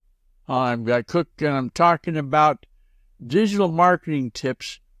I'm Guy Cook, and I'm talking about digital marketing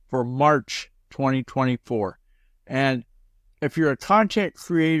tips for March 2024. And if you're a content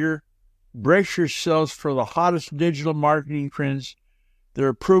creator, brace yourselves for the hottest digital marketing trends.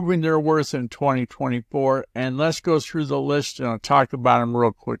 They're proving their worth in 2024, and let's go through the list, and I'll talk about them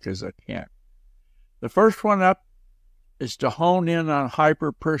real quick as I can. The first one up is to hone in on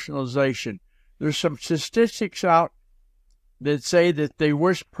hyper-personalization. There's some statistics out that say that they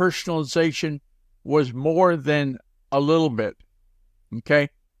wish personalization was more than a little bit, okay?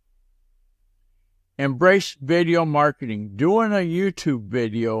 Embrace video marketing. Doing a YouTube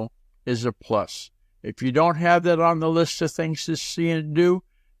video is a plus. If you don't have that on the list of things to see and do,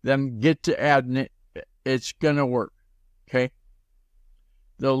 then get to adding it. It's going to work, okay?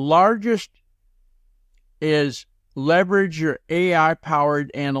 The largest is leverage your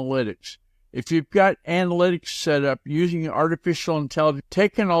AI-powered analytics. If you've got analytics set up using artificial intelligence,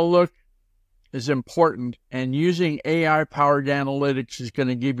 taking a look is important, and using AI-powered analytics is going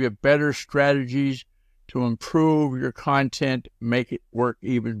to give you better strategies to improve your content, make it work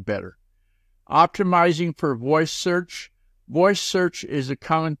even better. Optimizing for voice search. Voice search is a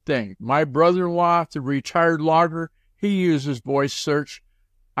common thing. My brother-in-law, the retired logger, he uses voice search.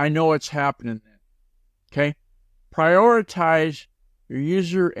 I know it's happening. Okay? Prioritize your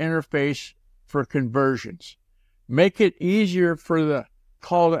user interface for conversions. Make it easier for the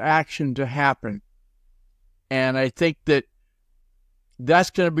call to action to happen. And I think that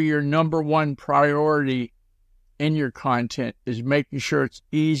that's going to be your number one priority in your content, is making sure it's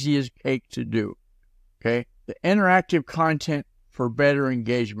easy as cake to do. Okay? The interactive content for better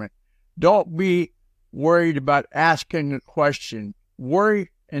engagement. Don't be worried about asking a question. Worry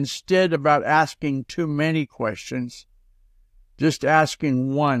instead about asking too many questions. Just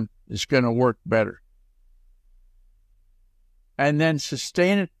asking one is going to work better. And then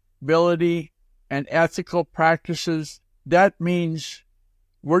sustainability and ethical practices. That means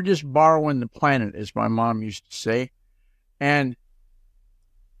we're just borrowing the planet, as my mom used to say. And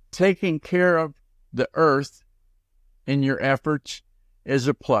taking care of the earth in your efforts is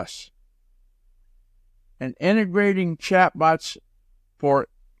a plus. And integrating chatbots for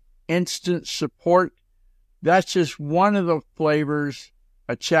instant support, that's just one of the flavors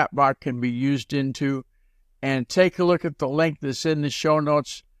a chatbot can be used into. And take a look at the link that's in the show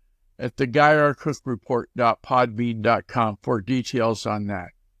notes at the GuyRCookReport.podbean.com for details on that.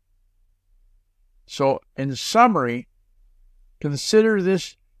 So, in summary, consider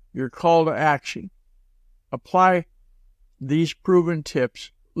this your call to action. Apply these proven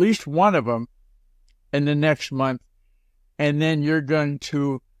tips, at least one of them, in the next month, and then you're going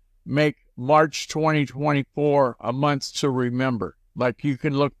to make March 2024 a month to remember. Like, you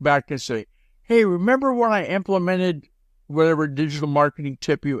can look back and say, hey, remember when I implemented whatever digital marketing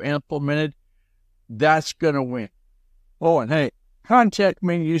tip you implemented? That's going to win. Oh, and hey, contact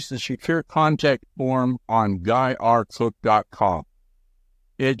me. Use the secure contact form on GuyRCook.com.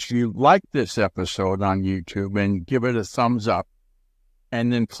 If you like this episode on YouTube, and give it a thumbs up,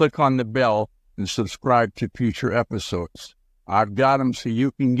 and then click on the bell and subscribe to future episodes. I've got them so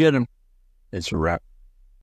you can get them. It's a wrap.